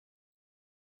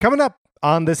Coming up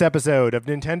on this episode of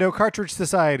Nintendo Cartridge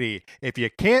Society, if you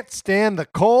can't stand the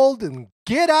cold, then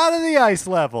get out of the ice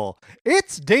level.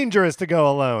 It's dangerous to go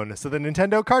alone, so the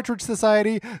Nintendo Cartridge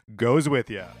Society goes with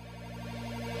you.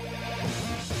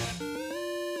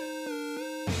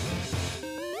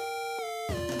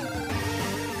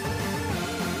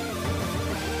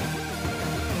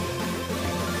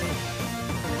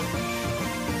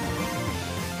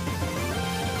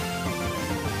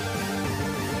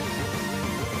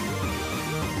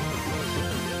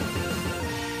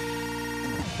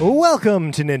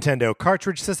 Welcome to Nintendo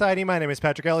Cartridge Society. My name is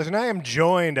Patrick Ellis, and I am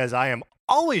joined, as I am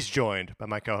always joined, by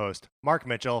my co-host, Mark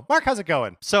Mitchell. Mark, how's it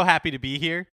going? So happy to be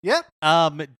here. Yep.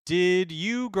 Did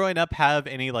you growing up have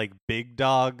any like Big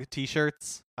Dog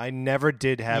t-shirts? I never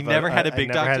did have. You never had a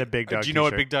Big Dog. Had a Big Dog. Do you know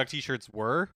t-shirt. what Big Dog t-shirts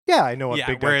were? Yeah, I know what yeah,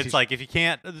 Big Dog. where it's like if you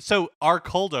can't. So our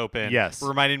cold open. Yes.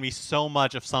 Reminded me so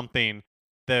much of something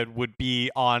that would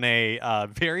be on a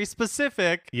very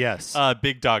specific. Yes.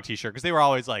 Big Dog t-shirt because they were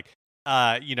always like,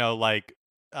 if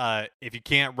you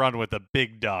can't run with a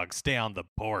big dog, stay on the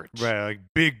porch. Right, like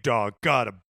Big Dog got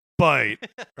a bite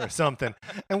or something.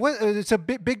 And what? So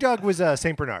Big Dog was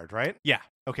Saint Bernard, right? Yeah.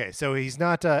 Okay, so he's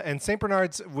not. And Saint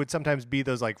Bernards would sometimes be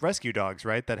those like rescue dogs,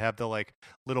 right? That have the like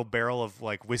little barrel of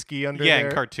like whiskey under. Yeah, there.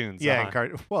 in cartoons. Yeah,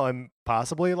 and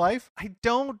possibly life. I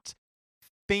don't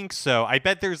think so. I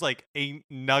bet there's like a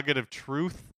nugget of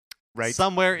truth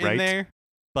somewhere in there.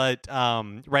 But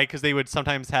right, because they would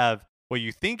sometimes have what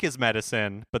you think is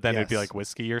medicine, but then it'd be like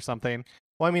whiskey or something.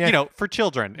 Well, I mean, for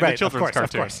children, in right, a children's of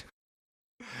course, cartoon.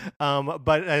 Of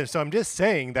course. So I'm just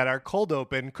saying that our cold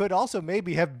open could also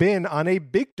maybe have been on a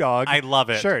Big Dog. I love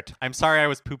it. Shirt. I'm sorry I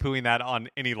was poo-pooing that on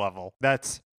any level.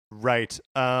 That's right.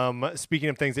 Speaking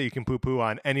of things that you can poo-poo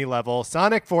on any level,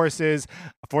 Sonic Forces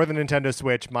for the Nintendo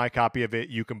Switch. My copy of it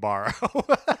you can borrow.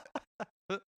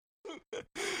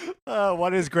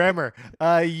 What is grammar?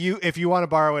 If you want to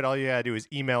borrow it, all you gotta do is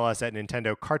email us at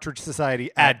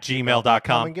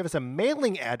nintendocartridgesociety@gmail.com and give us a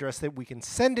mailing address that we can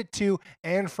send it to,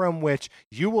 and from which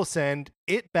you will send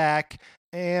it back,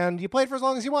 and you play it for as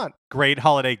long as you want. Great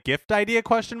holiday gift idea? ?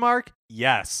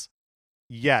 Yes.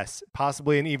 Yes,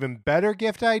 possibly an even better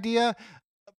gift idea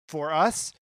for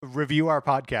us. Review our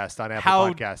podcast on Apple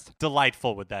Podcast. How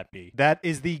delightful would that be? That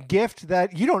is the gift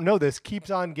that, you don't know this, keeps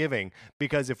on giving.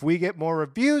 Because if we get more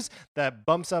reviews, that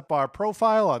bumps up our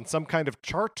profile on some kind of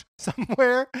chart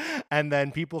somewhere, and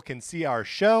then people can see our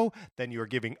show. Then you are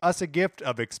giving us a gift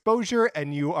of exposure,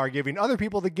 and you are giving other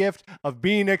people the gift of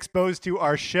being exposed to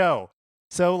our show.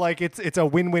 So, like, it's a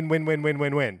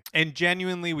win-win-win-win-win-win-win. And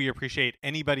genuinely, we appreciate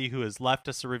anybody who has left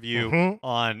us a review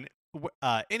on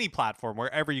any platform,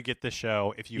 wherever you get this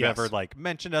show. If you've ever like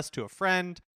mentioned us to a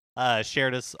friend,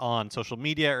 shared us on social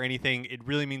media or anything, it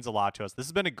really means a lot to us. This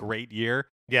has been a great year.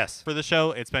 Yes, for the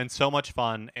show. It's been so much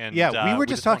fun. And we were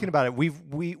just talking about it.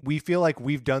 We feel like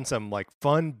we've done some like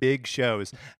fun big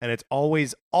shows, and it's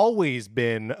always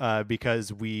been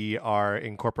because we are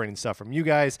incorporating stuff from you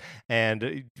guys,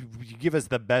 and you give us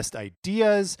the best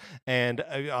ideas and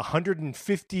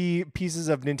 150 pieces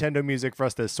of Nintendo music for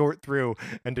us to sort through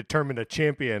and determine a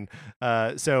champion.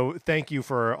 So thank you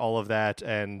for all of that,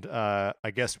 and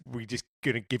I guess we just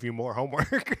gonna give you more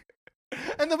homework.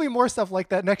 And there'll be more stuff like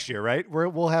that next year, right?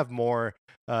 We'll have more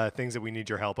things that we need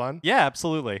your help on. Yeah,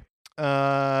 absolutely.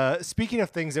 Speaking of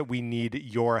things that we need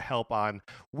your help on,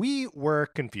 we were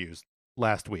confused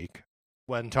last week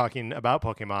when talking about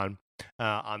Pokemon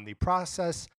on the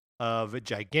process of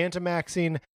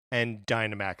Gigantamaxing and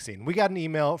Dynamaxing. We got an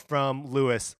email from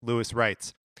Lewis. Lewis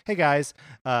writes, "Hey guys,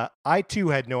 I too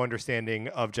had no understanding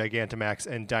of Gigantamax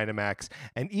and Dynamax,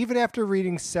 and even after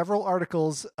reading several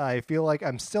articles, I feel like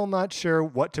I'm still not sure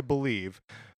what to believe.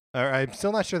 Or I'm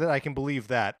still not sure that I can believe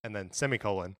that," and then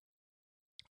semicolon.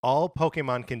 "All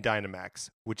Pokemon can Dynamax,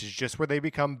 which is just where they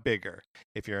become bigger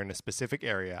if you're in a specific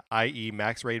area, i.e.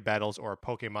 max raid battles or a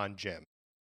Pokemon gym."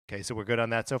 Okay, so we're good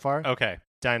on that so far? Okay.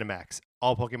 Dynamax.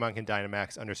 All Pokemon can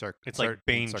Dynamax under It's like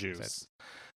Bane juice.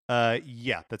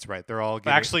 Yeah, that's right. They're all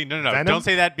getting Actually, no. Venom? Don't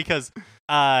say that because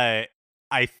I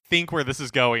think where this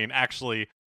is going, actually,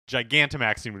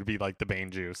 Gigantamaxing would be like the Bane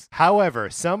juice. However,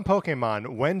 some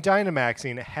Pokemon, when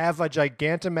Dynamaxing, have a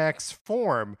Gigantamax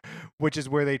form, which is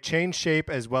where they change shape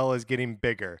as well as getting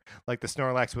bigger, like the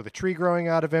Snorlax with a tree growing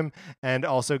out of him, and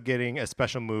also getting a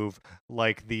special move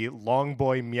like the Long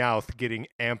Boy Meowth getting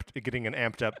an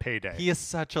amped up Payday. He is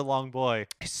such a long boy.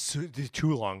 It's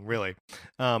too long, really.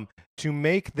 To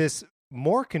make this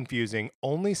more confusing,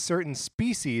 only certain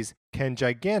species can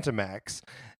Gigantamax,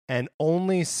 and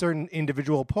only certain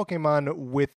individual Pokemon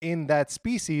within that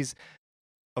species.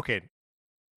 Okay,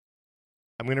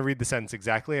 I'm going to read the sentence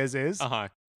exactly as is.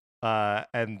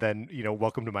 And then,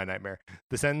 welcome to my nightmare.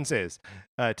 The sentence is,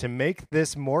 to make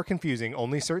this more confusing,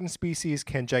 only certain species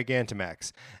can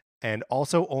Gigantamax. And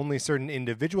also only certain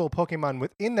individual Pokemon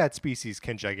within that species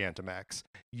can Gigantamax.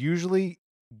 Usually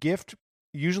gift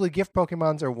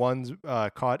Pokemons are ones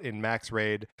caught in Max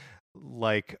Raid,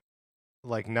 like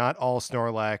not all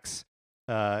Snorlax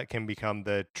can become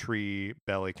the tree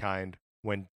belly kind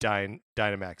when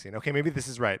Dynamaxing. Okay, maybe this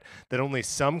is right. That only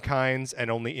some kinds and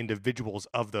only individuals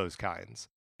of those kinds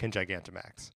can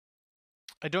Gigantamax.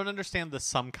 I don't understand the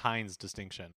some kinds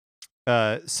distinction.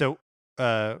 To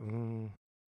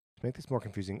make this more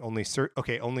confusing, only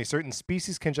certain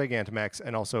species can Gigantamax,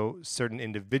 and also certain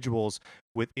individuals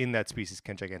within that species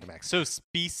can Gigantamax. So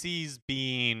species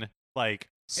being like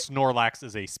Snorlax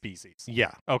is a species.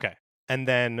 Yeah. Okay. And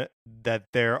then that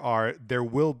there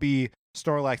will be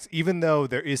Snorlax, even though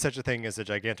there is such a thing as a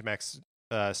Gigantamax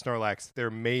Snorlax,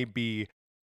 there may be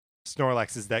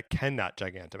Snorlaxes that cannot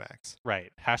Gigantamax.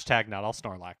 Right. Hashtag not all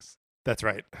Snorlax. That's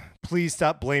right. Please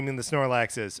stop blaming the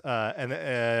Snorlaxes.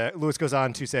 And Lewis goes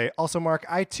on to say, also, Mark,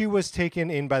 I too was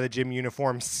taken in by the gym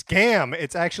uniform scam.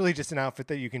 It's actually just an outfit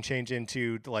that you can change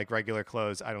into like regular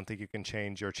clothes. I don't think you can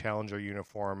change your Challenger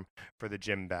uniform for the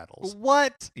gym battles.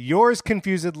 What? Yours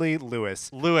confusedly, Lewis.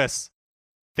 Lewis,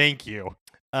 thank you.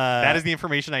 That is the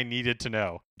information I needed to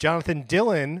know. Jonathan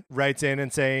Dillon writes in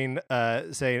and saying,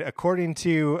 according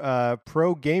to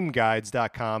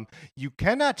ProGameGuides.com, you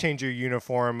cannot change your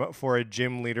uniform for a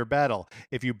gym leader battle.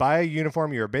 If you buy a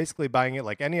uniform, you're basically buying it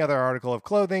like any other article of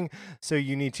clothing. So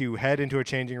you need to head into a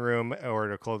changing room or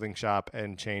a clothing shop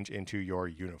and change into your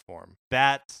uniform.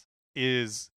 That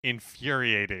is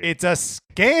infuriating. It's a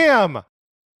scam.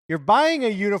 You're buying a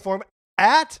uniform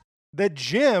at the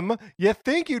gym. You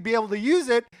think you'd be able to use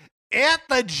it at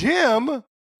the gym,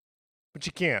 but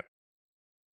you can't.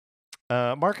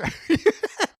 Mark,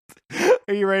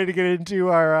 are you ready to get into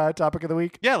our topic of the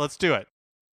week? Yeah, let's do it.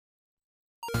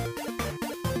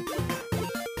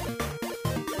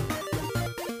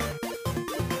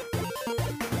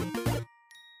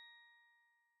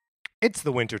 It's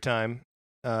the winter time.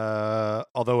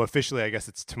 Although officially, I guess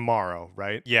it's tomorrow,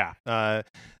 right? Yeah.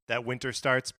 That winter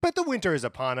starts, but the winter is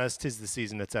upon us. 'Tis the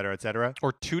season, etc., etc.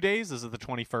 Or 2 days? Is it the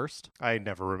 21st? I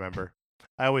never remember.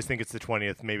 I always think it's the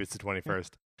 20th. Maybe it's the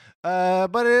 21st.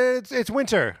 But it's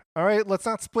winter. All right, let's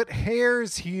not split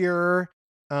hairs here.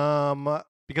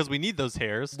 Because we need those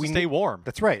hairs to stay warm.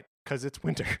 That's right, because it's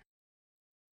winter.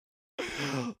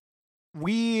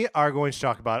 We are going to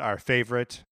talk about our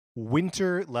favorite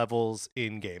winter levels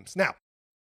in games. Now,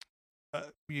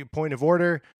 point of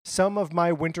order, some of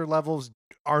my winter levels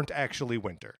aren't actually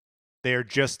winter. They are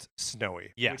just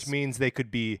snowy. Yes. Which means they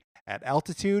could be at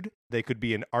altitude, they could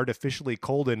be in artificially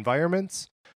cold environments,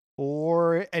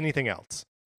 or anything else.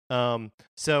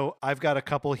 So I've got a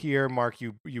couple here. Mark,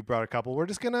 you brought a couple. We're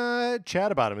just going to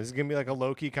chat about them. This is going to be like a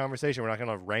low-key conversation. We're not going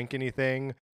to rank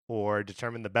anything or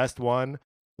determine the best one,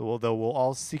 though we'll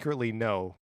all secretly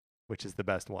know which is the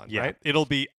best one, right? It'll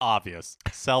be obvious,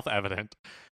 self-evident.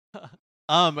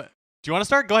 Do you want to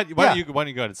start? Go ahead. Why don't you go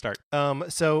ahead and start?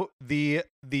 So the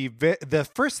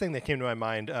first thing that came to my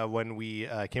mind when we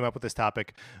came up with this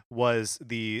topic was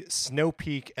the Snow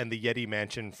Peak and the Yeti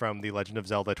Mansion from The Legend of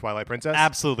Zelda: Twilight Princess.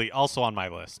 Absolutely, also on my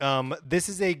list. This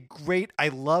is I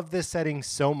love this setting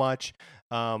so much.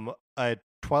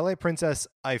 Twilight Princess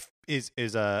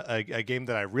is a game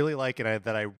that I really like, and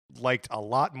that I liked a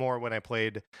lot more when I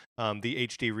played the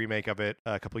HD remake of it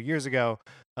a couple of years ago.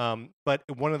 But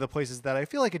one of the places that I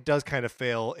feel like it does kind of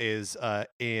fail is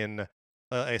in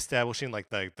establishing like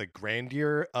the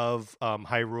grandeur of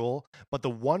Hyrule. But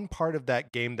the one part of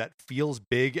that game that feels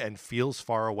big and feels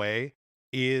far away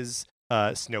is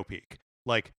Snow Peak.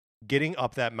 Like getting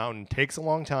up that mountain takes a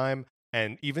long time.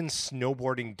 And even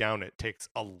snowboarding down it takes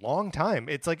a long time.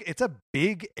 It's a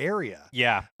big area.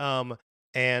 Yeah.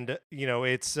 And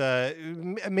it's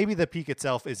maybe the peak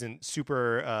itself isn't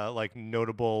super like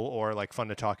notable or like fun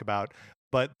to talk about,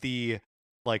 but the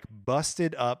like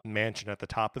busted up mansion at the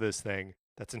top of this thing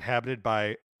that's inhabited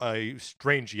by a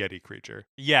strange Yeti creature.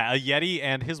 Yeah, a Yeti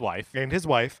and his wife.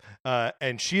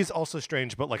 And she's also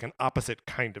strange, but like an opposite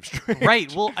kind of strange.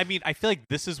 Right. Well, I mean, I feel like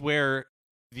this is where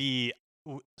the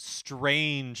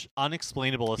strange,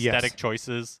 unexplainable aesthetic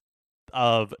choices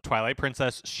of Twilight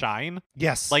Princess shine.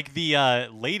 Yes. Like the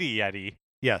Lady Yeti.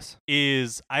 Yes.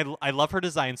 Is I love her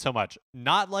design so much.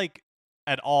 Not like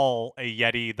at all a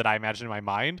Yeti that I imagine in my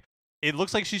mind. It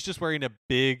looks like she's just wearing a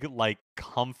big, like,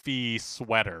 comfy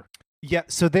sweater. Yeah,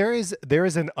 so there is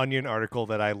an Onion article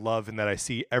that I love and that I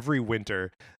see every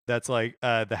winter. That's like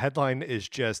the headline is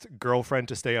just "Girlfriend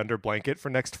to stay under blanket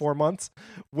for next 4 months,"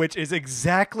 which is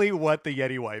exactly what the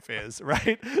Yeti wife is,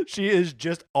 right? She is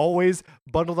just always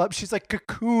bundled up. She's like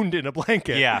cocooned in a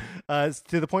blanket. Yeah,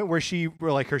 to the point where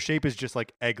like her shape is just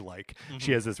like egg-like. Mm-hmm.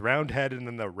 She has this round head and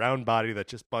then the round body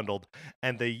that's just bundled.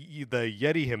 And the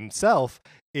Yeti himself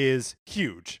is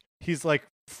huge. He's like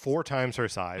 4 times her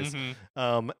size,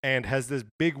 and has this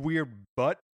big weird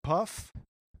butt puff.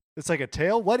 It's like a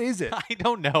tail. What is it? I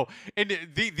don't know. And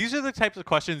these are the types of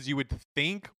questions you would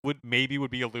think would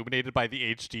be illuminated by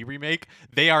the HD remake.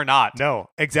 They are not. No,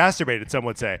 exacerbated. Some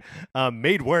would say,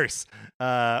 made worse,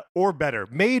 or better,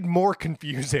 made more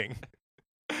confusing.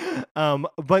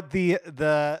 But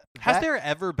has there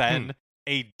ever been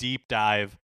a deep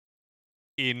dive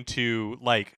into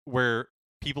like where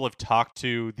people have talked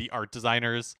to the art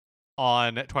designers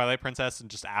on Twilight Princess and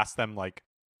just asked them like,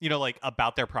 you know, like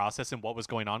about their process and what was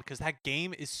going on? Because that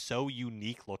game is so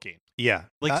unique looking. Yeah.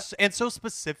 Like, and so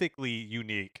specifically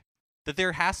unique that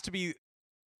there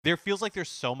feels like there's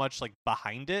so much like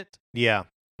behind it. Yeah.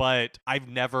 But I've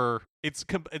never. It's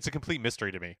a complete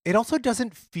mystery to me. It also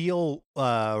doesn't feel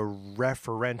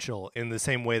referential in the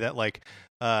same way that like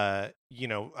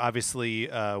obviously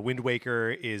Wind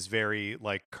Waker is very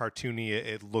like cartoony.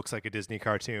 It looks like a Disney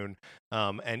cartoon,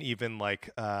 and even like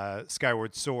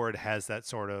Skyward Sword has that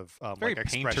sort of very like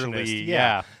expressionist.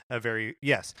 Yeah, a very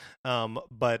yes.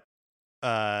 But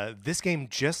this game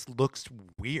just looks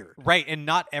weird, right? And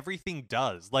not everything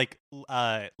does. Like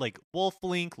Wolf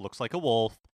Link looks like a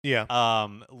wolf. Yeah.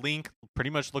 Link pretty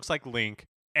much looks like Link,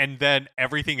 and then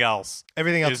everything else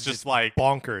is just like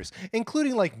bonkers,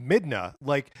 including like Midna.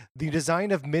 Like the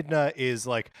design of Midna is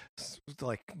like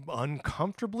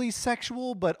uncomfortably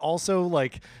sexual, but also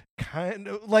like kind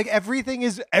of like everything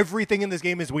in this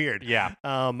game is weird. Yeah.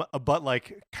 But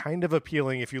like kind of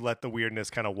appealing if you let the weirdness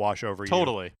kind of wash over you.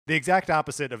 Totally. The exact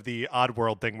opposite of the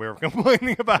Oddworld thing we were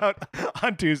complaining about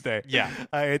on Tuesday. Yeah.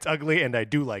 It's ugly and I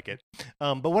do like it.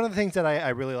 But one of the things that I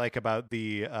really like about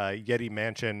the Yeti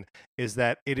Mansion is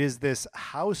that it is this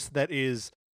house that is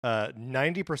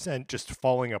 90% just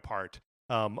falling apart.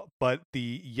 But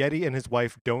the Yeti and his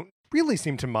wife don't really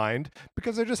seem to mind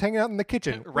because they're just hanging out in the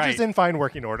kitchen, which is in fine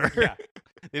working order. Yeah.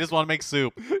 They just want to make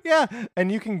soup. Yeah,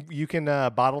 and you can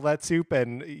bottle that soup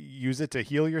and use it to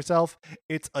heal yourself.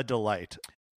 It's a delight.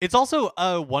 It's also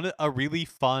a really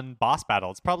fun boss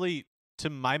battle. It's probably, to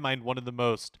my mind, one of the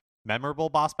most memorable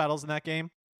boss battles in that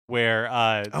game. Where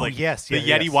the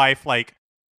Yeti wife, like,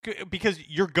 because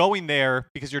you're going there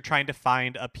because you're trying to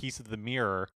find a piece of the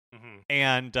mirror. Mm-hmm.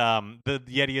 And the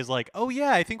Yeti is like, oh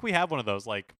yeah, I think we have one of those.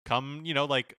 Like, come,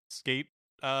 like skate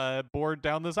board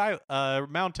down this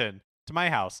mountain to my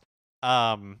house.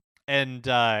 And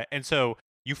so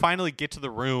you finally get to the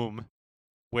room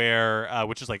where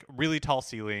which is like really tall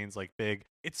ceilings, like big.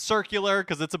 It's circular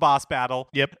because it's a boss battle.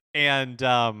 Yep. And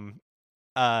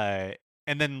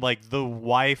then like the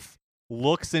wife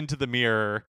looks into the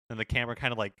mirror. And the camera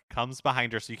kind of like comes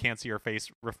behind her so you can't see her face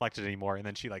reflected anymore. And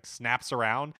then she like snaps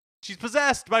around. She's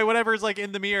possessed by whatever's like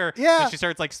in the mirror. Yeah. And she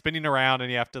starts like spinning around and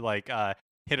you have to like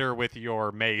hit her with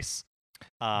your mace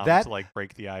to like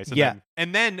break the ice.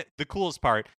 And then the coolest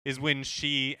part is when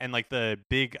she and like the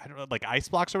big, I don't know, like ice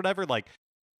blocks or whatever, like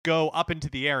go up into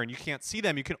the air and you can't see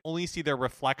them. You can only see their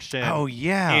reflection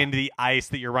in the ice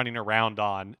that you're running around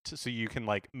on so you can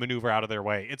like maneuver out of their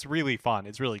way. It's really fun.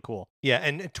 It's really cool. Yeah,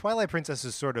 and Twilight Princess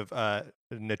is sort of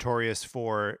notorious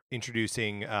for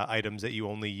introducing items that you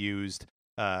only used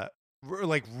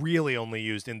like really only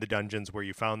used in the dungeons where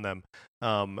you found them,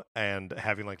 and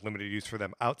having like limited use for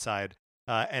them outside.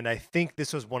 And I think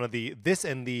this was one of the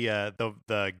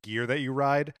gear that you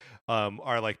ride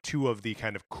are like two of the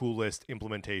kind of coolest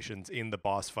implementations in the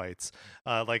boss fights.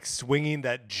 Like swinging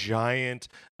that giant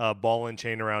ball and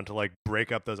chain around to like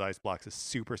break up those ice blocks is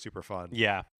super, super fun.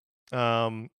 Yeah.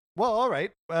 Well, all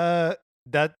right.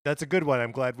 That's a good one.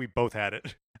 I'm glad we both had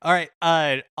it. All right.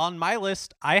 On my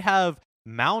list, I have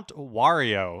Mount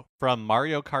Wario from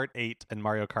Mario Kart 8 and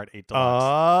Mario Kart 8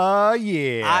 Deluxe.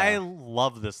 Yeah. I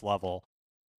love this level.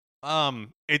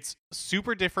 It's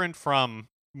super different from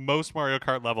most Mario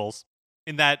Kart levels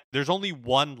in that there's only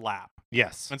one lap.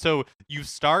 Yes. And so you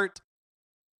start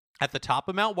at the top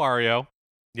of Mount Wario.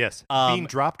 Yes. Being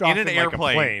dropped off in an airplane.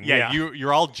 Like a plane. Yeah.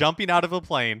 You're all jumping out of a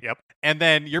plane. Yep. And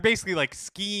then you're basically like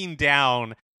skiing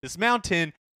down this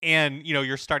mountain. And,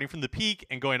 you're starting from the peak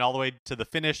and going all the way to the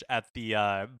finish at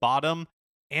the bottom.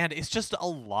 And it's just a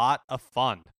lot of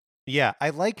fun. Yeah, I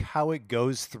like how it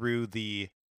goes through the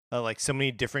like so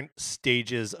many different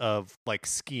stages of like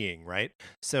skiing, right?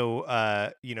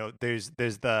 So you know, there's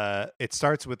it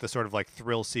starts with the sort of like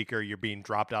thrill seeker. You're being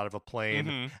dropped out of a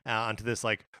plane onto this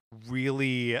like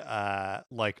really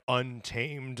like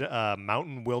untamed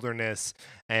mountain wilderness,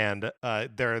 and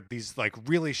there are these like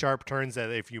really sharp turns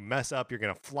that if you mess up, you're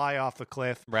gonna fly off the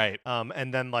cliff. Right.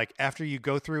 And then like after you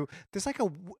go through, there's like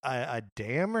a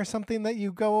dam or something that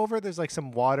you go over. There's like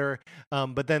some water,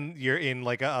 but then you're in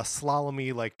like a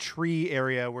slalomy like tree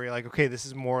area where you're like, okay, this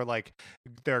is more like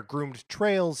there are groomed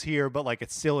trails here, but like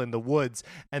it's still in the woods.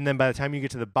 And then by the time you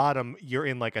get to the bottom, you're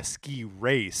in like a ski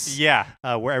race. Yeah.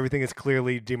 Where everything is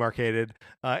clearly demarcated.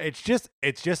 It's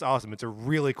just awesome. It's a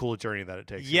really cool journey that it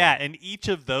takes. Yeah, and each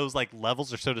of those like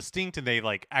levels are so distinct, and they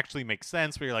like actually make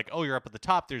sense. Where you're like, oh, you're up at the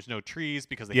top. There's no trees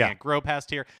because they can't grow past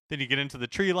here. Then you get into the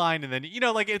tree line, and then you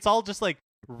know, like it's all just like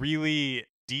really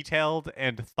detailed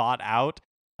and thought out.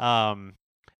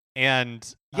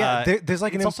 And there's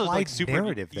like an implied like super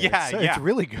narrative there. It's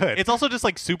really good. It's also just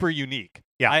like super unique.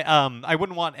 I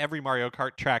wouldn't want every Mario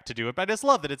Kart track to do it, but I just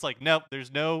love that it's like, nope,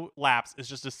 there's no laps. It's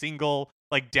just a single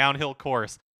like downhill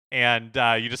course, and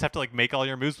you just have to like make all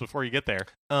your moves before you get there.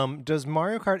 Does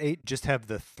Mario Kart 8 just have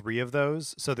the 3 of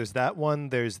those? So there's that one.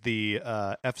 There's the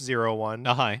F-Zero one.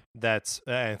 That's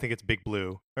I think it's Big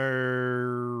Blue.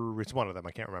 It's one of them.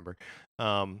 I can't remember.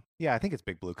 I think it's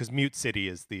Big Blue because Mute City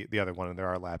is the other one, and there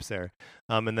are laps there.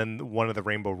 And then one of the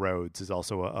Rainbow Roads is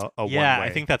also a one-way. Yeah, I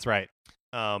think that's right.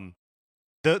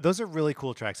 Those are really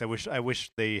cool tracks. I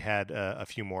wish they had a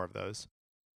few more of those.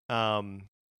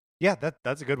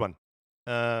 That's a good one.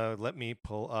 Let me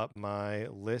pull up my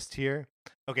list here.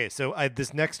 Okay, so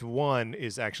this next one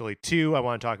is actually 2. I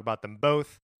want to talk about them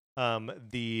both.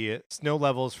 The snow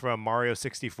levels from Mario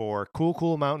 64,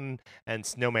 Cool Mountain, and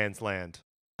Snowman's Land.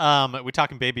 We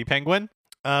talking Baby Penguin?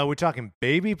 We're talking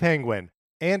Baby Penguin.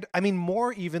 And, I mean,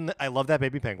 more even, I love that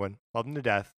Baby Penguin. Love him to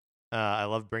death. I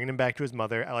love bringing him back to his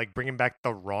mother. I like bringing back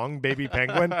the wrong baby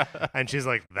penguin. And she's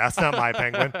like, that's not my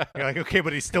penguin. You're like, okay,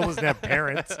 but he still doesn't have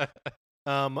parents.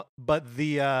 But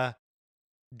the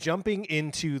jumping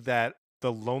into the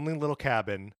lonely little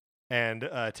cabin and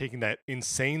taking that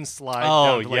insane slide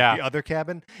down to like the other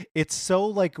cabin, it's so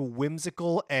like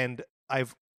whimsical, and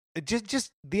I've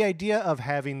just the idea of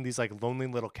having these like lonely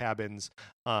little cabins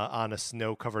on a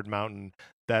snow-covered mountain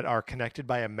that are connected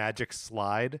by a magic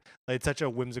slide. It's such a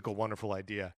whimsical, wonderful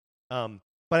idea. But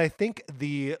I think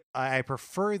I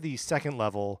prefer the second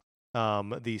level,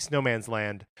 the Snowman's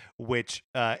Land, which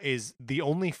is the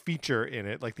only feature in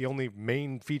it. Like the only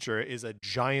main feature is a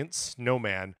giant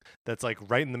snowman that's like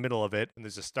right in the middle of it, and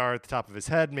there's a star at the top of his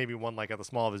head, maybe one like at the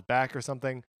small of his back or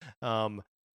something.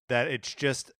 That it's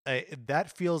just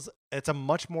that feels it's a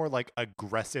much more like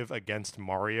aggressive against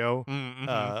Mario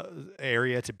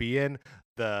area to be in.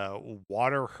 The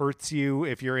water hurts you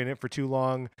if you're in it for too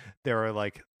long.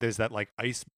 There's that like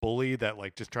ice bully that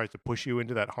like just tries to push you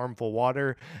into that harmful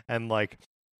water, and like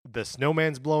the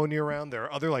snowman's blowing you around. There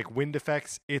are other like wind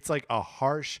effects. It's like a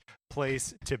harsh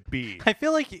place to be. I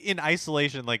feel like in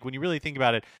isolation, like when you really think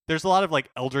about it, there's a lot of like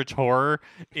eldritch horror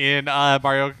in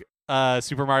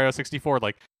Super Mario 64,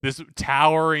 like this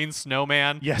towering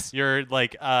snowman. Yes, you're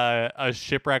like a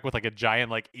shipwreck with like a giant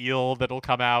like eel that'll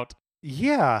come out.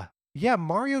 Yeah,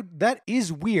 Mario, that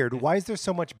is weird. Why is there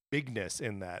so much bigness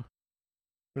in that?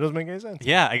 It doesn't make any sense.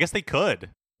 Yeah, I guess they could.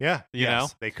 Yeah, you know,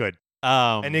 they could.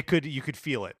 And you could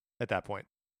feel it at that point.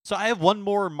 So I have one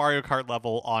more Mario Kart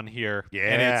level on here. Yeah,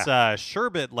 and it's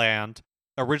Sherbet Land,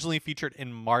 originally featured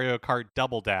in Mario Kart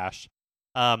Double Dash.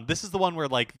 This is the one where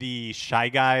like the Shy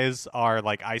Guys are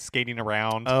like ice skating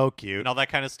around. Oh, cute. And all that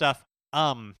kind of stuff.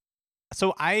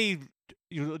 So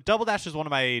Double Dash is one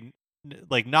of my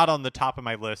like not on the top of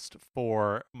my list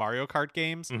for Mario Kart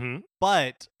games,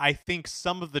 but I think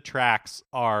some of the tracks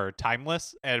are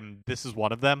timeless, and this is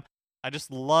one of them. I just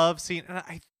love seeing, and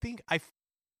I think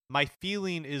my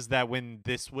feeling is that when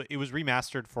it was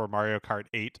remastered for Mario Kart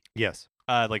 8. Yes.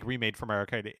 Like remade for Mario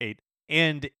Kart 8,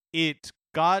 and it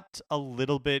got a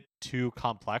little bit too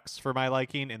complex for my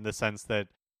liking, in the sense that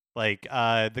like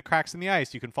the cracks in the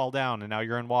ice, you can fall down and now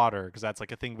you're in water, because that's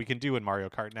like a thing we can do in Mario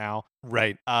Kart now,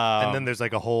 right? And then there's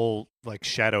like a whole like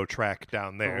shadow track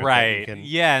down there, right?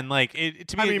 Yeah, and like it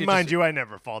to me, I mean, mind you, I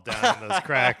never fall down in those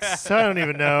cracks, so I don't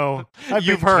even know.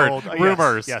 You've heard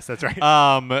rumors. Yes, that's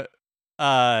right.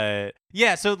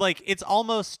 Yeah, so like it's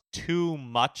almost too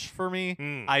much for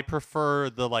me. I prefer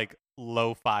the like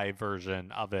lo-fi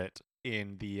version of it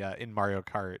in Mario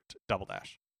Kart Double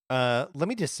Dash. Let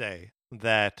me just say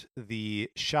that the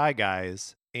Shy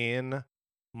Guys in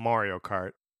Mario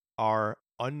Kart are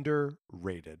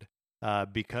underrated.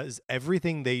 because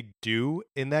everything they do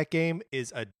in that game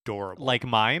is adorable. Like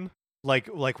mine.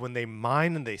 Like when they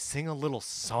mine and they sing a little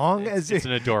song. It's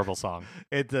an adorable song.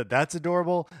 That's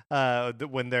adorable.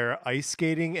 When they're ice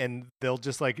skating and they'll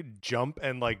just like jump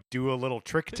and like do a little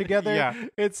trick together. Yeah,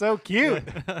 it's so cute.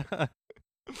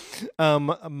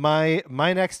 My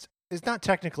next is not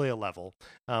technically a level,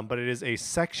 but it is a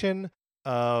section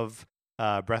of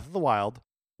Breath of the Wild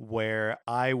where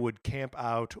I would camp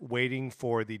out waiting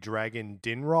for the dragon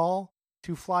Dinral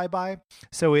to fly by.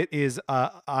 So it is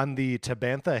on the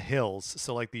Tabantha Hills,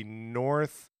 so like the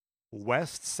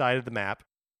northwest side of the map,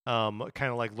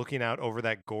 kind of like looking out over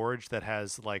that gorge that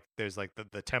has like there's like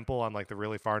the temple on like the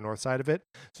really far north side of it.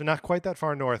 So not quite that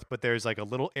far north, but there's like a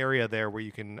little area there where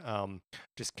you can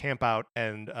just camp out,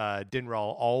 and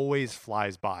Dinral always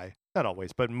flies by. Not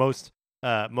always, but most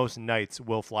nights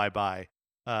will fly by.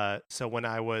 So when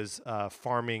I was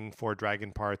farming for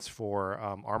dragon parts for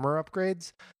armor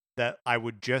upgrades, that I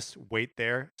would just wait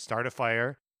there, start a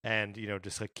fire, and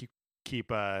just like keep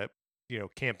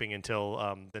camping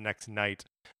until the next night,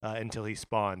 until he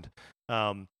spawned.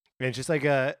 And it's just like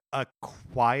a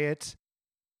quiet.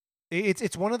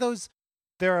 It's one of those.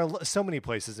 There are so many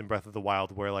places in Breath of the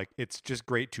Wild where like it's just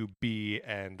great to be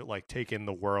and like take in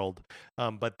the world.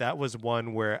 But that was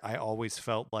one where I always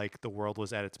felt like the world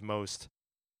was at its most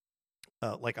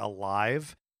like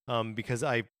alive, because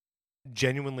I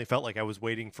genuinely felt like I was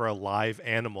waiting for a live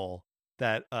animal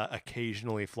that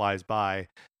occasionally flies by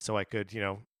so I could,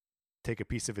 take a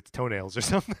piece of its toenails or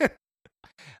something.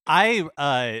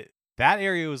 That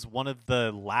area was one of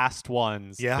the last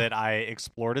ones that I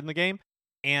explored in the game.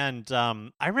 And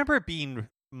I remember it being,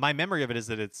 my memory of it is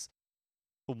that it's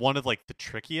one of like the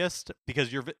trickiest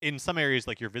because you're in some areas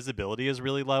like your visibility is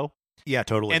really low. Yeah,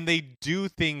 totally. And they do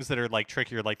things that are like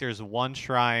trickier. Like there's one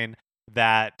shrine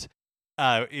that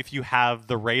if you have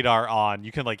the radar on,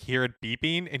 you can like hear it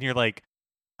beeping, and you're like,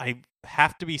 I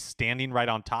have to be standing right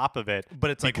on top of it,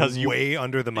 but it's because like way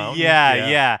under the mountain.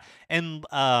 Yeah. And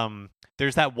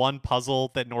there's that one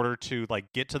puzzle that in order to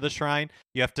like get to the shrine,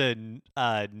 you have to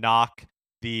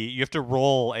you have to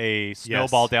roll a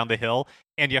snowball down the hill,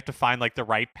 and you have to find like the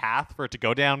right path for it to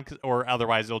go down, or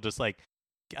otherwise it'll just like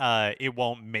it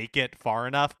won't make it far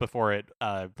enough before it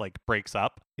like breaks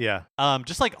up. Yeah.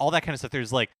 Just like all that kind of stuff.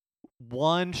 There's like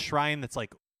one shrine that's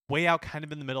like way out kind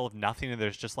of in the middle of nothing, and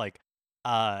there's just like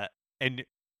and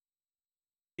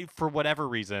for whatever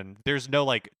reason there's no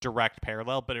like direct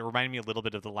parallel, but it reminded me a little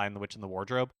bit of the Lion, the Witch, and the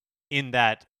Wardrobe, in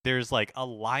that there's like a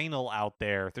Lionel out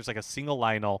there's like a single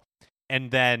Lionel, and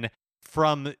then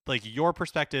from like your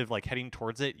perspective, like heading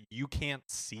towards it, you can't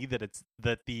see that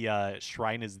the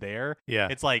shrine is there. Yeah,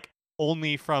 it's like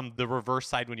only from the reverse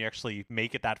side when you actually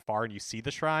make it that far and you see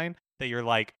the shrine that you're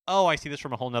like, oh, I see this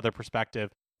from a whole nother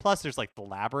perspective. Plus there's like the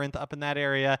labyrinth up in that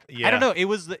area. Yeah. I don't know, it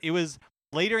was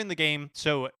later in the game,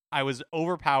 so I was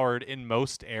overpowered in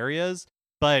most areas,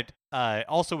 but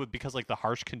also because like the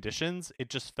harsh conditions, it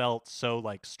just felt so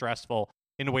like stressful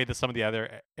in a way that some of the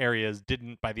other areas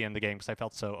didn't by the end of the game, because I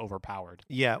felt so overpowered.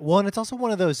 Yeah, well, and it's also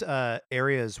one of those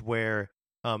areas where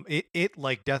it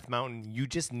like Death Mountain, you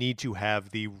just need to have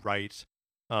the right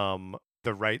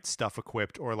stuff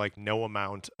equipped, or like no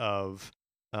amount of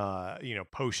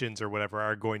potions or whatever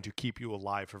are going to keep you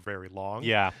alive for very long.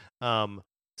 Yeah.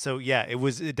 So yeah, it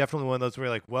was definitely one of those where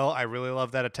you're like, well, I really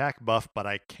love that attack buff, but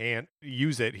I can't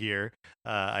use it here.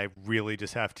 I really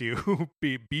just have to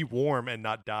be warm and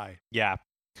not die. Yeah.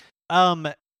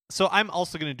 So I'm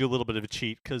also going to do a little bit of a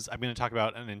cheat, because I'm going to talk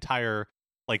about an entire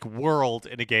like world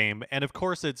in a game, and of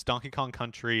course it's Donkey Kong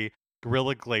Country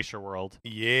Gorilla Glacier World.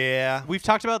 Yeah. We've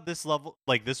talked about this level,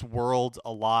 like this world,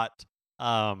 a lot.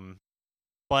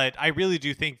 But I really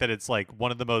do think that it's like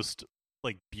one of the most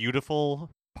like beautiful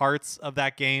parts of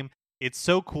that game. It's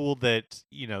so cool that,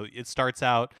 it starts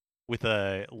out with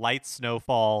a light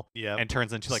snowfall and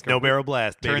turns into like Snow Barrel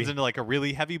Blast, baby. Turns into like a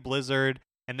really heavy blizzard,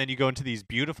 and then you go into these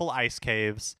beautiful ice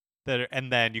caves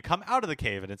and then you come out of the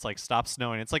cave and it's like stops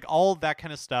snowing. It's like all that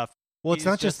kind of stuff. Well, it's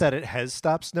not just that it has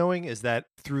stopped snowing, is that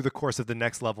through the course of the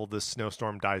next level, the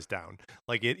snowstorm dies down.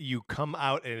 Like you come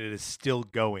out and it is still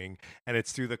going, and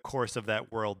it's through the course of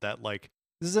that world that like,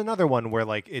 this is another one where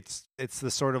like it's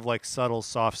the sort of like subtle,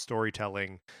 soft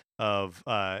storytelling of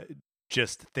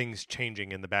just things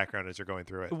changing in the background as you're going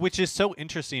through it, which is so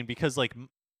interesting because like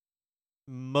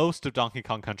most of Donkey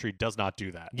Kong Country does not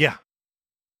do that. Yeah.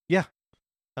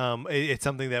 It's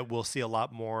something that we'll see a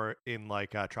lot more in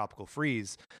like Tropical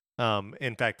Freeze.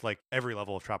 In fact, like every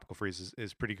level of Tropical Freeze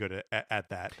is pretty good at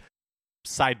that.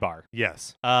 Sidebar.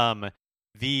 Yes. Do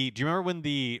you remember when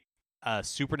the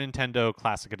Super Nintendo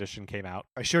Classic Edition came out.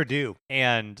 I sure do.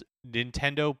 And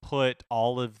Nintendo put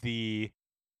all of the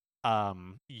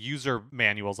user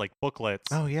manuals, like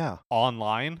booklets,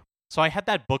 online. So I had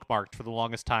that bookmarked for the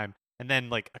longest time. And then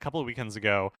like a couple of weekends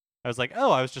ago, I was like,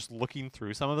 I was just looking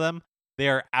through some of them. They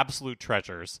are absolute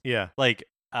treasures. Yeah. Like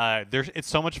it's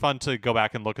so much fun to go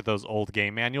back and look at those old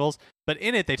game manuals. But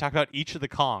in it, they talk about each of the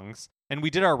Kongs. And we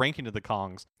did our ranking of the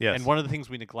Kongs. Yes. And one of the things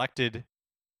we neglected,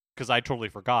 because I totally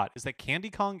forgot, is that Candy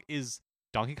Kong is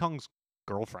Donkey Kong's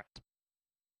girlfriend.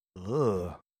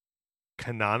 Ugh.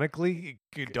 Canonically,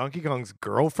 Donkey Kong's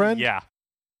girlfriend? Yeah.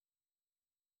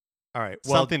 All right.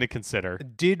 Well, something to consider.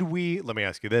 Let me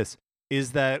ask you this.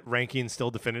 Is that ranking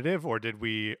still definitive, or did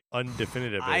we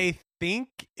undefinitively? I think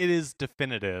it is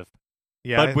definitive.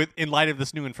 Yeah. But in light of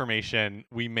this new information,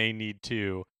 we may need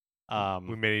to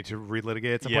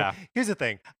relitigate at some point. Here's the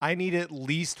thing. I need at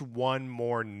least one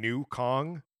more new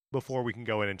Kong before we can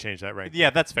go in and change that ranking. Yeah,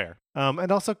 that's fair.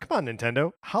 And also, come on,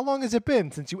 Nintendo. How long has it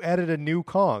been since you added a new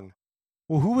Kong?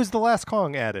 Well, who was the last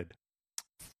Kong added?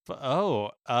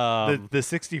 The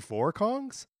 64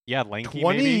 Kongs? Yeah, Lanky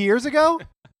 20 maybe? years ago?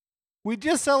 We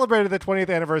just celebrated the 20th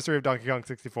anniversary of Donkey Kong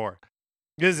 64.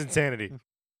 This is insanity.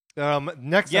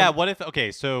 Next Yeah, what if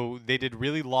so they did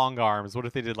really long arms. What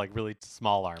if they did like really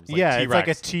small arms? Like yeah, T-Rex, it's like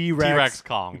a T-Rex. T-Rex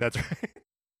Kong. That's right.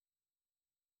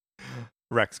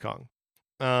 Rex Kong.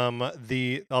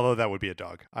 Although that would be a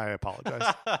dog. I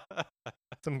apologize.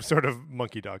 Some sort of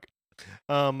monkey dog.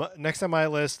 Next on my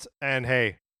list, and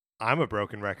hey, I'm a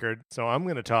broken record, so I'm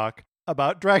going to talk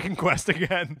about Dragon Quest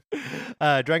again.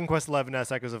 Dragon Quest XI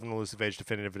S Echoes of an Elusive Age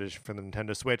Definitive Edition for the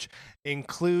Nintendo Switch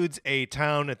includes a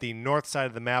town at the north side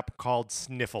of the map called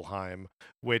Sniffelheim,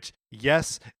 which,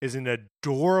 yes, is an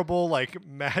adorable like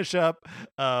mashup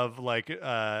of like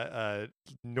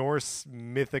Norse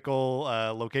mythical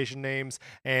location names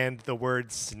and the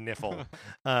word sniffle.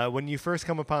 When you first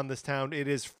come upon this town, it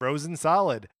is frozen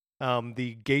solid.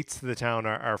 The gates to the town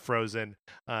are frozen,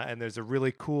 and there's a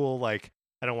really cool like,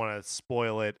 I don't want to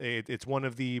spoil it. It's one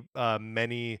of the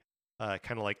many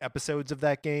kind of like episodes of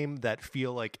that game that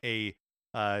feel like a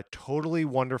totally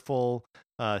wonderful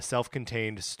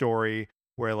self-contained story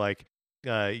where like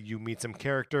you meet some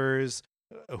characters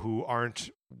who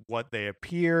aren't what they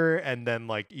appear, and then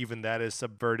like even that is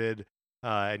subverted,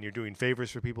 and you're doing favors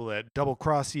for people that double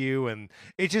cross you, and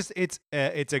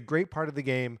it's a great part of the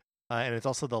game. And it's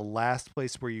also the last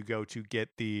place where you go to get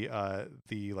the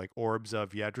like orbs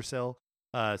of Yggdrasil.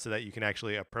 So that you can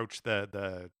actually approach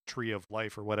the tree of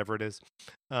life or whatever it is.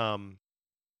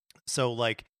 So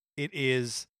like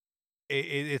it's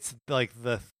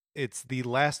the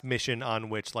last mission on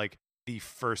which like the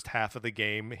first half of the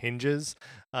game hinges,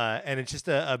 and it's just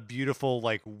a beautiful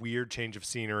like weird change of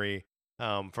scenery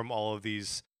from all of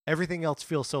these. Everything else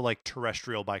feels so like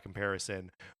terrestrial by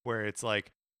comparison, where it's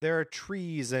like there are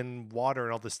trees and water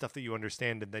and all this stuff that you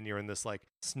understand, and then you're in this like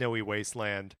snowy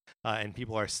wasteland, and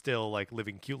people are still like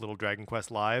living cute little Dragon Quest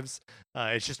lives.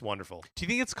 It's just wonderful. Do you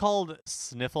think it's called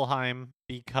Sniffelheim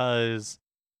because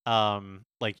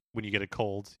like when you get a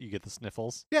cold, you get the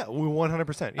sniffles? Yeah,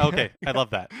 100%. Okay, I love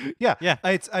that. Yeah.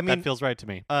 I mean, that feels right to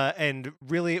me. And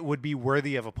really, it would be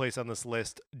worthy of a place on this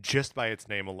list just by its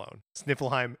name alone.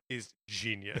 Sniffelheim is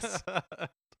genius.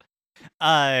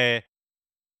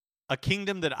 A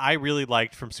kingdom that I really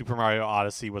liked from Super Mario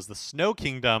Odyssey was the Snow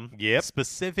Kingdom. Yep.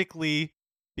 Specifically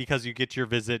because you get your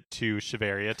visit to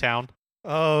Shiveria Town.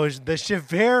 Oh, the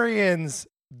Shiverians.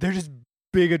 They're just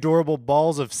big, adorable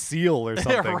balls of seal or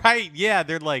something. Right, yeah.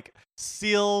 They're like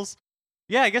seals.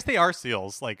 Yeah, I guess they are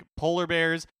seals. Like polar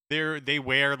bears. They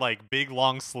wear like big,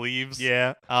 long sleeves.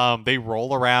 Yeah. They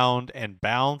roll around and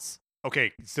bounce.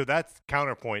 Okay, so that's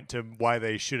counterpoint to why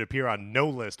they should appear on no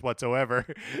list whatsoever,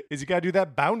 is you gotta do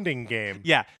that bounding game.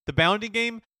 Yeah, the bounding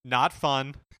game, not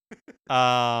fun.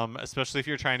 Especially if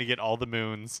you're trying to get all the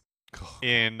moons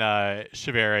in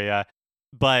Shiveria.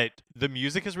 But the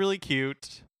music is really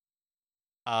cute.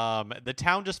 The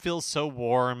town just feels so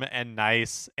warm and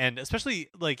nice. And especially,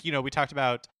 like, you know, we talked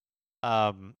about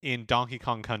in Donkey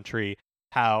Kong Country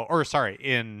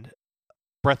in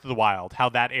Breath of the Wild, how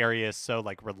that area is so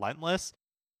like relentless.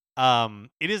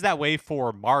 It is that way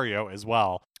for Mario as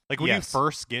well. Like when you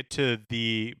first get to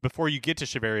before you get to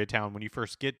Shiveria Town, when you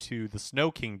first get to the Snow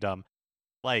Kingdom,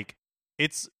 like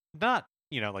it's not,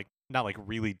 you know, like not like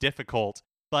really difficult,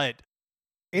 but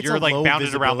you're like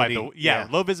bounded around by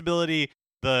low visibility.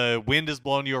 The wind is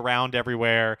blowing you around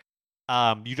everywhere.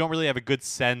 You don't really have a good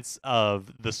sense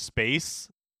of the space,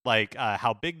 like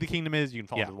how big the kingdom is. You can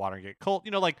fall into the water and get cold, you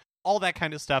know, like all that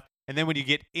kind of stuff. And then when you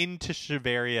get into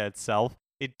Shiveria itself,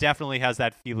 it definitely has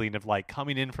that feeling of like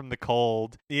coming in from the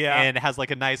cold. Yeah. And it has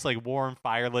like a nice like warm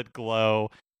firelit glow.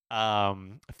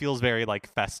 Feels very like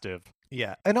festive.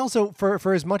 Yeah. And also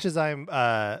for as much as I'm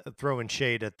throwing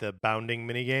shade at the bounding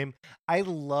minigame, I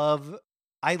love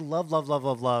the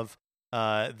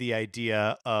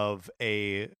idea of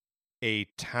a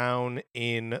town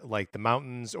in like the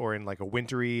mountains or in like a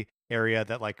wintry area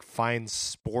that like finds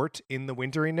sport in the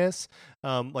winteriness.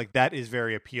 Like that is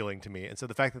very appealing to me. And so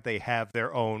the fact that they have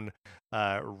their own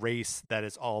race that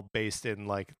is all based in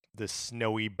like the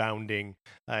snowy bounding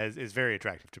is very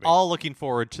attractive to me. All looking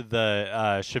forward to the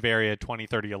Shiveria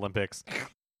 2030 Olympics.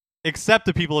 Except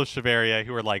the people of Shiveria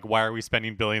who are like, why are we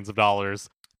spending billions of dollars?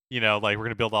 You know, like we're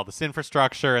going to build all this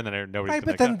infrastructure and then nobody's right,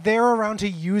 but then they're around to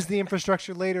use the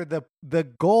infrastructure later. The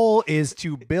goal is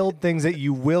to build things that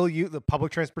you will use, the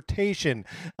public transportation,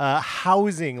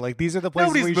 housing. Like these are the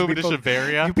places nobody's where you moving to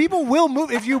Shiveria. People will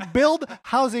move. If you build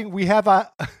housing, we have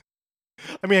a...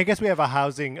 I mean, I guess we have a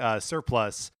housing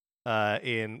surplus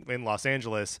in Los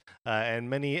Angeles and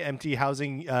many empty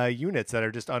housing units that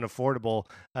are just unaffordable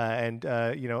and,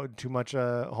 too much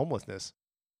homelessness.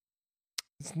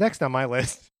 It's next on my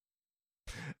list.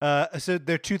 So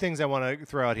there are two things I want to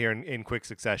throw out here in quick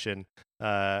succession.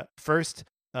 First,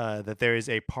 that there is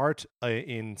a part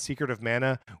in Secret of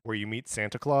Mana where you meet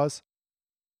Santa Claus.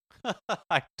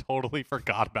 I totally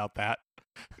forgot about that.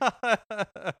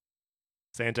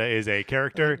 Santa is a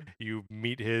character. You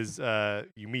meet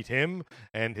him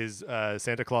and his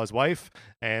Santa Claus wife,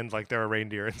 and like there are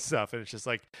reindeer and stuff. And it's just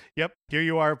like, yep, here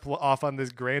you are off on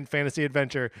this grand fantasy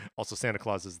adventure. Also, Santa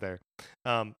Claus is there.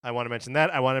 I want to mention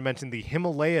that. I want to mention the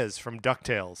Himalayas from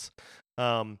DuckTales.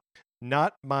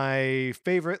 Not my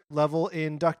favorite level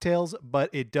in DuckTales, but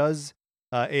it does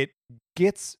a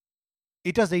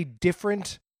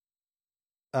different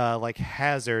like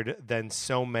hazard than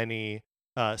so many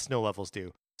snow levels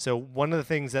do. So one of the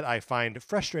things that I find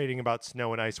frustrating about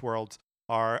snow and ice worlds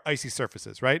are icy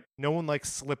surfaces, right? No one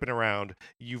likes slipping around.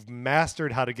 You've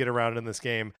mastered how to get around in this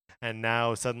game, and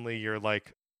now suddenly you're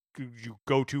like, you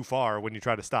go too far when you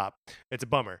try to stop. It's a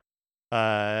bummer.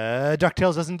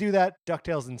 DuckTales doesn't do that.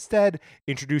 DuckTales instead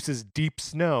introduces deep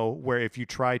snow, where if you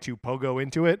try to pogo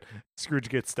into it, Scrooge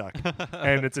gets stuck,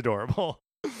 and it's adorable.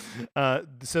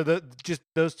 So just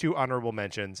those two honorable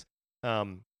mentions.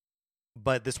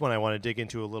 But this one I want to dig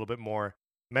into a little bit more.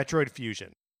 Metroid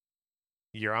Fusion.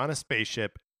 You're on a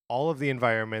spaceship. All of the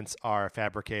environments are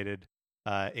fabricated,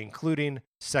 including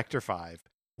Sector 5,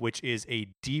 which is a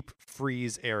deep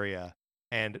freeze area.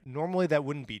 And normally that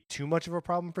wouldn't be too much of a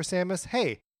problem for Samus.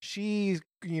 Hey, she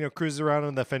cruises around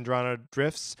in the Phendrana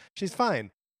drifts. She's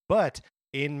fine. But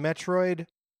in Metroid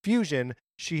Fusion,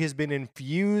 she has been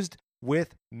infused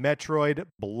with Metroid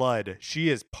blood. She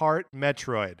is part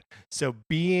Metroid. So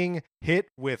being hit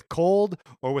with cold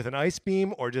or with an ice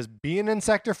beam or just being in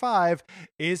Sector 5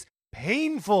 is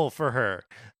painful for her.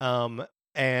 I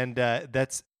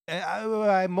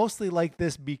mostly like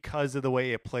this because of the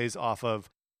way it plays off of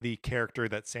the character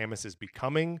that Samus is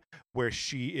becoming, where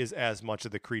she is as much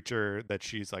of the creature that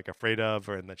she's like afraid of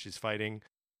or that she's fighting.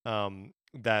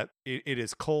 That it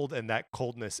is cold, and that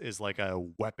coldness is like a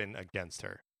weapon against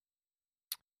her.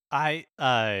 When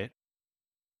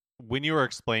you were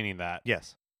explaining that,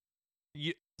 yes.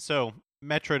 So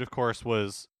Metroid, of course,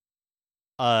 was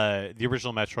the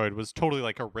original Metroid was totally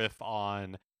like a riff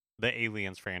on the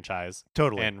Aliens franchise,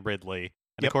 totally, and Ridley,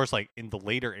 and of course, like in the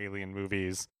later Alien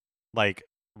movies, like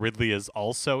Ridley is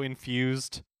also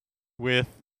infused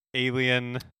with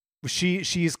alien. She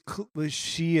is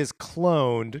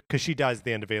cloned because she dies at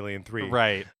the end of Alien 3.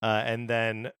 Right. And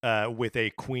then with a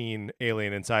queen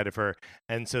alien inside of her.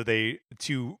 And so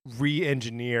to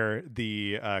re-engineer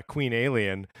the queen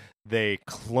alien, they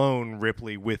clone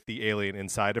Ripley with the alien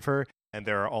inside of her. And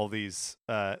there are all these,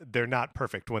 they're not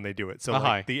perfect when they do it. So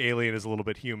like, the alien is a little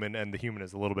bit human and the human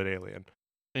is a little bit alien.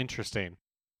 Interesting.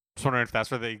 Just wondering if that's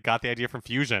where they got the idea from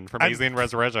Fusion, from Alien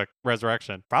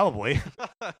Resurrection. Probably.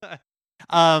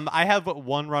 I have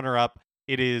one runner-up.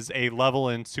 It is a level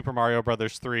in Super Mario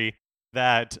Brothers 3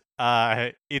 that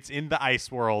it's in the ice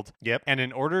world. Yep. And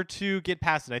in order to get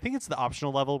past it, I think it's the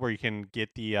optional level where you can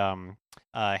get the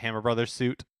Hammer Brothers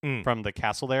suit from the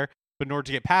castle there. But in order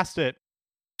to get past it,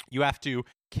 you have to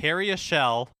carry a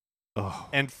shell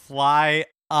and fly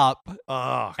up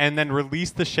and then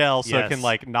release the shell so it can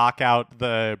like knock out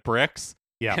the bricks.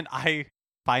 Yeah. And I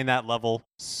find that level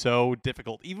so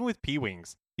difficult, even with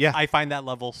P-Wings. Yeah. I find that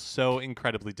level so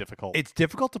incredibly difficult. It's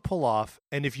difficult to pull off,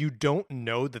 and if you don't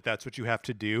know that that's what you have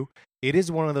to do, it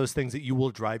is one of those things that you will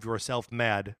drive yourself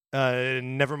mad.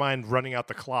 Never mind running out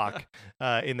the clock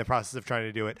in the process of trying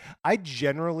to do it. I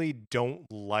generally don't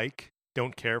like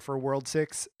don't care for World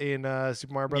 6 in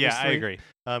Super Mario Brothers. Yeah, 3. I agree.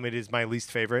 It is my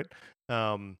least favorite.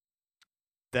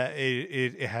 That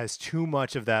it has too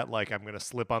much of that, like, I'm gonna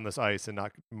slip on this ice and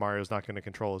Mario's not gonna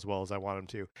control as well as I want him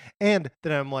to, and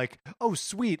then I'm like, oh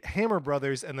sweet, Hammer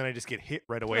Brothers, and then I just get hit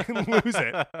right away and lose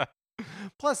it.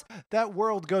 Plus, that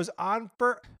world goes on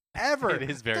forever. It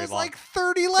is very There's long. like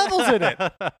 30 levels in it.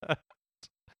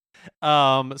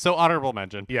 So honorable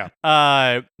mention. Yeah.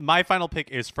 My final pick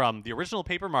is from the original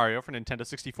Paper Mario for Nintendo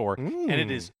 64, and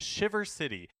it is Shiver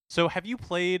City. So have you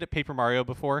played Paper Mario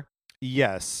before?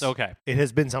 Yes. Okay. It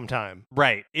has been some time.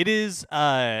 Right. It is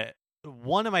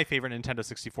one of my favorite Nintendo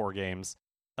 64 games.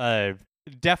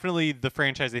 Definitely the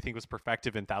franchise I think was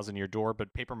perfected in Thousand Year Door,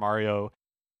 but Paper Mario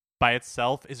by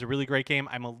itself is a really great game.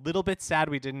 I'm a little bit sad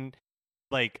we didn't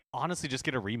honestly just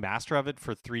get a remaster of it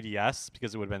for 3DS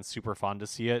because it would have been super fun to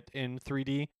see it in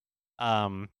 3D.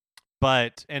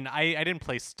 But I didn't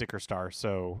play Sticker Star,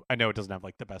 so I know it doesn't have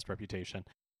the best reputation.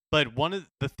 But one of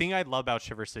the thing I love about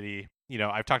Shiver City,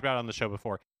 I've talked about it on the show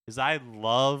before, is I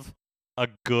love a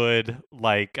good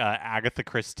Agatha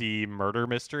Christie murder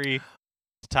mystery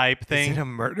type thing. Is it a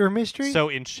murder mystery? So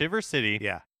in Shiver City,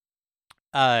 yeah,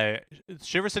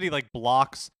 Shiver City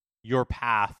blocks your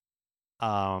path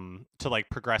to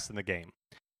progress in the game.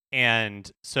 And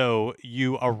so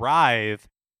you arrive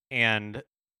and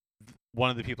one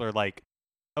of the people are like,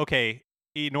 okay,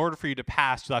 in order for you to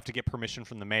pass, you'll have to get permission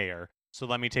from the mayor. So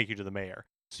let me take you to the mayor.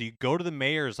 So you go to the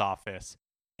mayor's office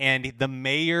and the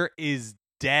mayor is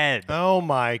dead. Oh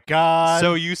my God.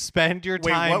 So you spend your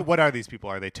time. Wait, what are these people?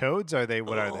 Are they toads? What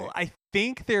are they? I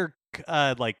think they're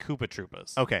Koopa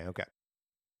Troopas. Okay.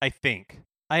 I think.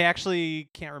 I actually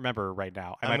can't remember right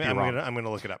now. I might be wrong. I'm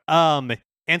gonna look it up.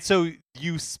 And so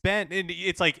you spend, and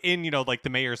it's in the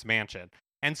mayor's mansion,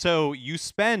 and so you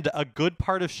spend a good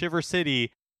part of Shiver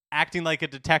City acting like a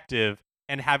detective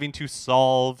and having to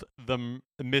solve the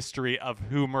mystery of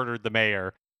who murdered the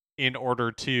mayor in order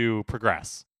to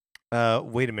progress.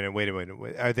 Wait a minute.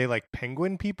 Are they like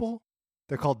penguin people?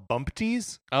 They're called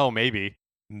Bumpties? Oh, maybe.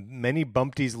 Many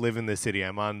Bumpties live in the city.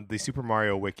 I'm on the Super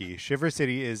Mario Wiki. Shiver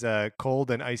City is a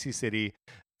cold and icy city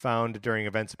found during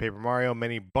events of Paper Mario.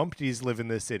 Many Bumpties live in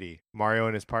this city. Mario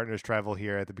and his partners travel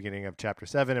here at the beginning of Chapter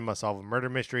 7 and must solve a murder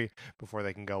mystery before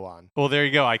they can go on. Well, there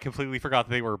you go. I completely forgot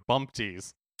that they were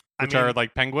Bumpties, which are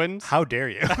like penguins. How dare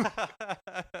you?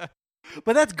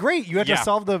 But that's great. You have to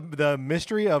solve the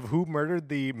mystery of who murdered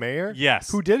the mayor?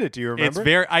 Yes. Who did it? Do you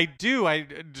remember? I do.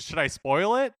 Should I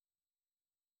spoil it?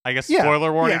 I guess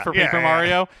spoiler warning for Paper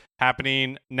Mario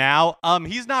happening now.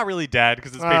 He's not really dead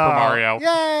because it's Paper Mario.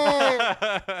 Yay!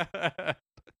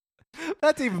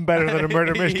 That's even better than a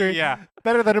murder mystery. Yeah.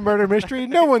 Better than a murder mystery.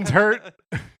 No one's hurt.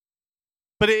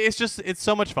 But it's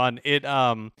so much fun. It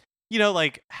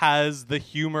has the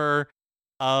humor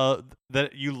that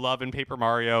you love in Paper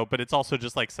Mario, but it's also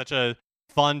just such a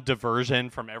fun diversion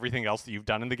from everything else that you've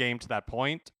done in the game to that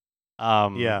point.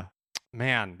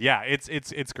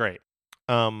 It's great.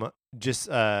 Just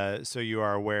so you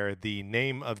are aware, the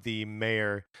name of the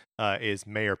mayor is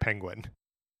Mayor Penguin.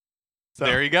 So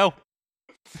there you go.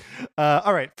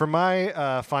 All right, for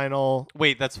my final.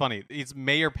 Wait, that's funny. It's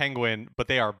Mayor Penguin, but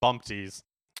they are Bumpties.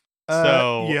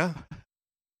 Yeah.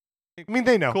 I mean,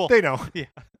 they know. Cool. They know. Yeah.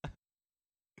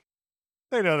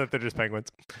 They know that they're just penguins.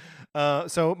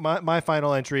 So my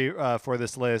final entry for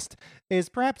this list is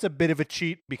perhaps a bit of a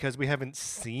cheat because we haven't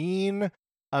seen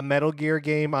a Metal Gear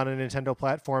game on a Nintendo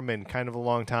platform in kind of a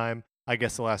long time. I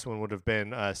guess the last one would have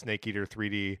been Snake Eater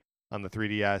 3D on the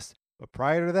 3DS. But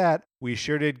prior to that, we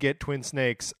sure did get Twin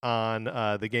Snakes on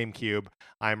the GameCube.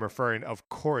 I'm referring, of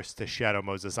course, to Shadow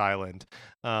Moses Island,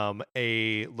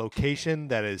 a location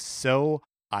that is so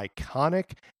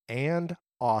iconic and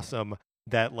awesome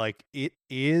that it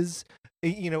is,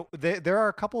 there are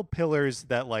a couple pillars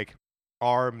that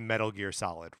are Metal Gear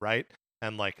Solid, right?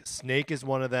 And Snake is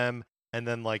one of them. And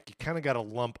then you kind of got to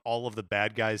lump all of the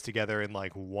bad guys together in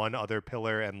one other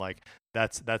pillar, and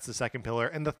that's the second pillar,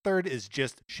 and the third is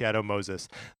just Shadow Moses.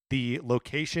 The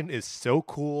location is so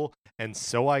cool and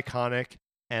so iconic,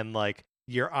 and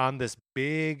you're on this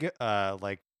big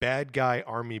bad guy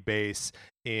army base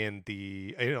in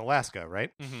Alaska,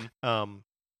 right? Mm-hmm.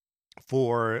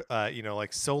 For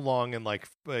so long, and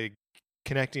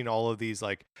connecting all of these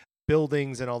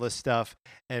buildings and all this stuff,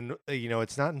 and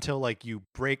it's not until you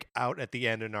break out at the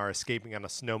end and are escaping on a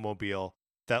snowmobile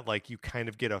that you kind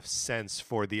of get a sense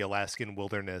for the Alaskan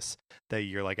wilderness that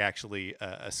you're actually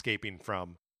escaping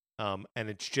from, and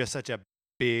it's just such a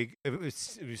big,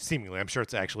 seemingly, I'm sure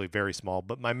it's actually very small,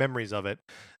 but my memories of it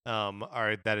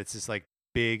are that it's this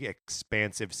big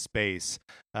expansive space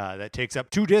that takes up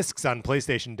 2 discs on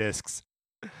PlayStation discs.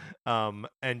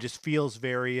 and just feels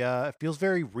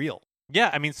very real. Yeah,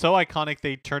 I mean, so iconic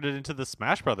they turned it into the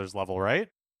Smash Brothers level, right?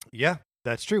 Yeah,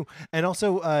 that's true. And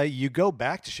also, you go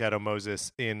back to Shadow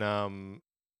Moses in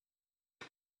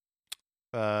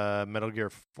Metal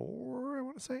Gear 4, I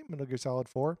want to say. Metal Gear Solid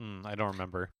 4. I don't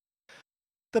remember.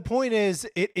 The point is,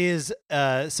 it is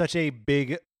such a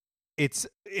big... It's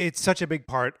such a big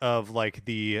part of like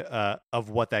the of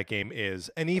what that game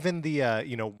is. And even the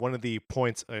one of the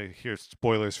points here's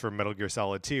spoilers for Metal Gear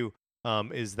Solid 2.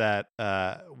 Is that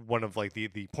one of like the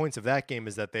points of that game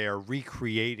is that they are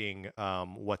recreating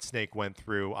what Snake went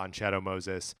through on Shadow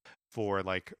Moses for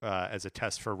like as a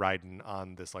test for Raiden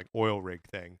on this like oil rig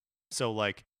thing. So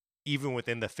like even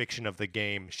within the fiction of the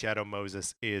game, Shadow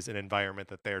Moses is an environment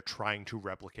that they're trying to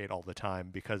replicate all the time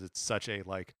because it's such a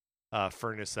like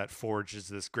furnace that forges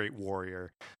this great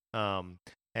warrior.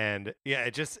 And yeah,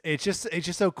 it's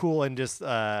just so cool. And just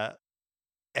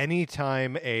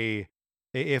anytime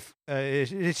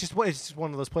it's just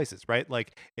one of those places, right?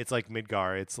 Like it's like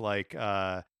Midgar, it's like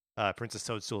Princess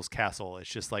Toadstool's castle. It's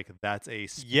just like that's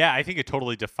yeah. I think it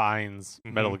totally defines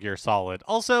Metal Gear Solid.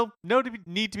 Also, no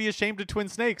need to be ashamed of Twin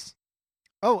Snakes.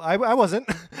 Oh, I wasn't.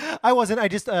 I wasn't. I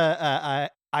just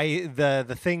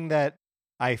the thing that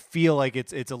I feel like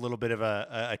it's a little bit of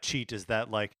a cheat is that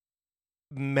like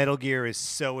Metal Gear is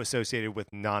so associated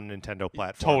with non-Nintendo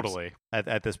platforms. Totally.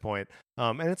 At this point.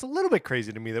 And it's a little bit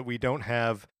crazy to me that we don't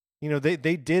have,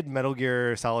 they did Metal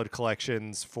Gear Solid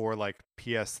collections for like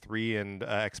PS3 and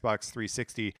Xbox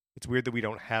 360. It's weird that we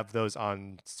don't have those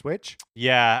on Switch.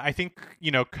 Yeah, I think,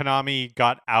 Konami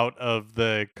got out of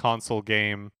the console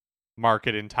game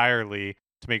market entirely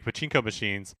to make pachinko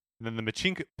machines. And then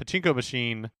the pachinko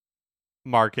machine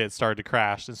market started to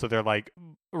crash, and so they're like,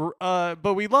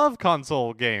 but we love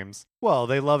console games. Well,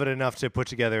 they love it enough to put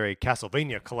together a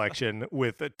Castlevania collection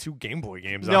with 2 Game Boy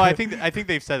games no on I think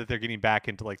they've said that they're getting back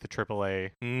into like the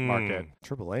AAA market.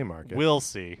 AAA market, we'll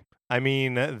see. I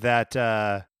mean that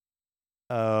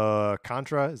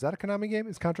Contra, is that a Konami game?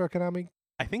 Is Contra a Konami?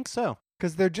 I think so,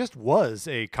 because there just was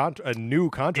a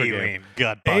new Contra Alien game.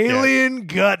 Gut Bucket. Alien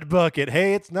Gut Bucket.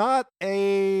 Hey, it's not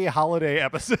a holiday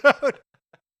episode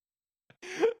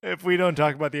if we don't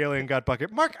talk about the Alien Gut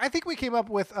Bucket. Mark, I think we came up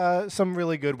with some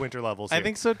really good winter levels here. I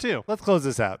think so too. Let's close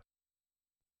this out.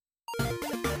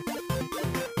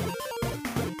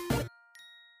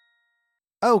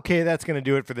 Okay, that's going to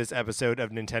do it for this episode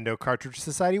of Nintendo Cartridge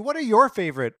Society. What are your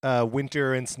favorite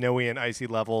winter and snowy and icy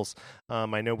levels?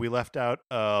 I know we left out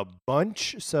a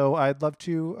bunch, so I'd love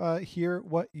to hear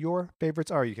what your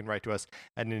favorites are. You can write to us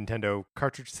at Nintendo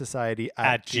Cartridge Society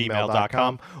at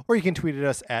gmail.com, or you can tweet at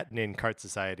us at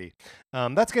NinCartSociety.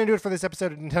 That's going to do it for this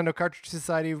episode of Nintendo Cartridge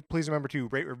Society. Please remember to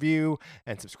rate, review,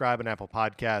 and subscribe on Apple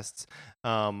Podcasts.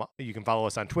 You can follow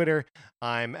us on Twitter.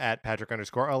 I'm at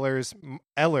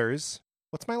Patrick_Ellers.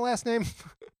 What's my last name?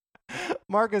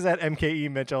 Mark is at MKE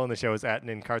Mitchell, and the show is at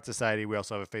NinCart Society. We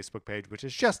also have a Facebook page, which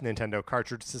is just Nintendo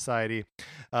Cartridge Society.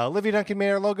 Olivia Duncan made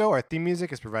our logo. Our theme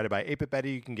music is provided by 8-Bit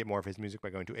Betty. You can get more of his music by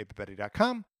going to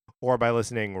 8bitbetty.com or by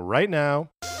listening right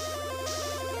now.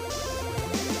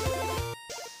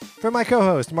 For my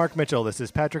co-host, Mark Mitchell, this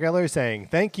is Patrick Eller saying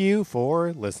thank you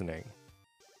for listening.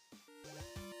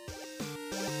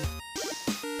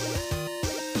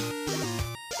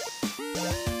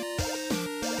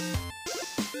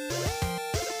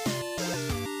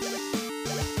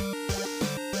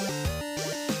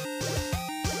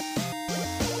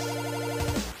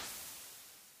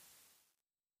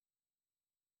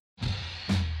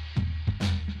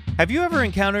 Have you ever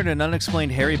encountered an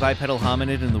unexplained hairy bipedal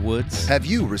hominid in the woods? Have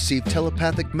you received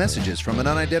telepathic messages from an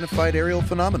unidentified aerial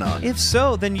phenomenon? If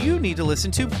so, then you need to listen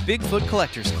to Bigfoot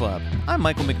Collectors Club. I'm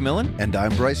Michael McMillan. And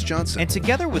I'm Bryce Johnson. And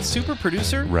together with super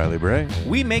producer Riley Bray,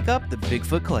 we make up the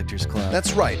Bigfoot Collectors Club.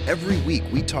 That's right. Every week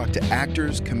we talk to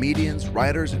actors, comedians,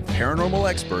 writers, and paranormal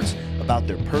experts about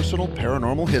their personal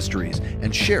paranormal histories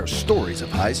and share stories of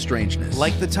high strangeness.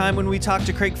 Like the time when we talked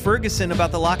to Craig Ferguson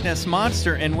about the Loch Ness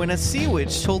Monster and when a sea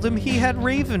witch told him he had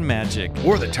raven magic.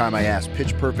 Or the time I asked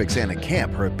Pitch Perfect's Anna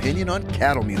Camp her opinion on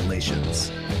cattle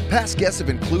mutilations. Past guests have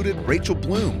included Rachel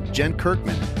Bloom, Jen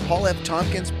Kirkman, Paul F.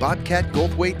 Tompkins, Bobcat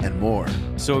Goldthwait, and more.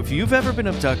 So if you've ever been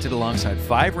abducted alongside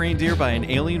 5 reindeer by an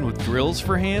alien with drills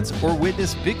for hands or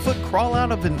witnessed Bigfoot crawl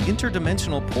out of an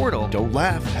interdimensional portal, don't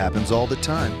laugh, happens all the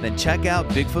time. Then check out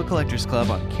Bigfoot Collectors Club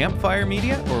on Campfire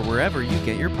Media or wherever you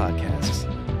get your podcasts.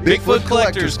 Bigfoot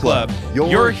Collectors Club.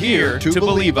 You're here to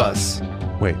believe us.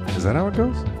 Wait, is that how it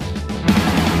goes?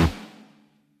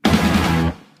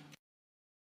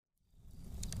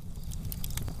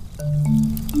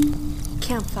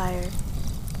 Campfire.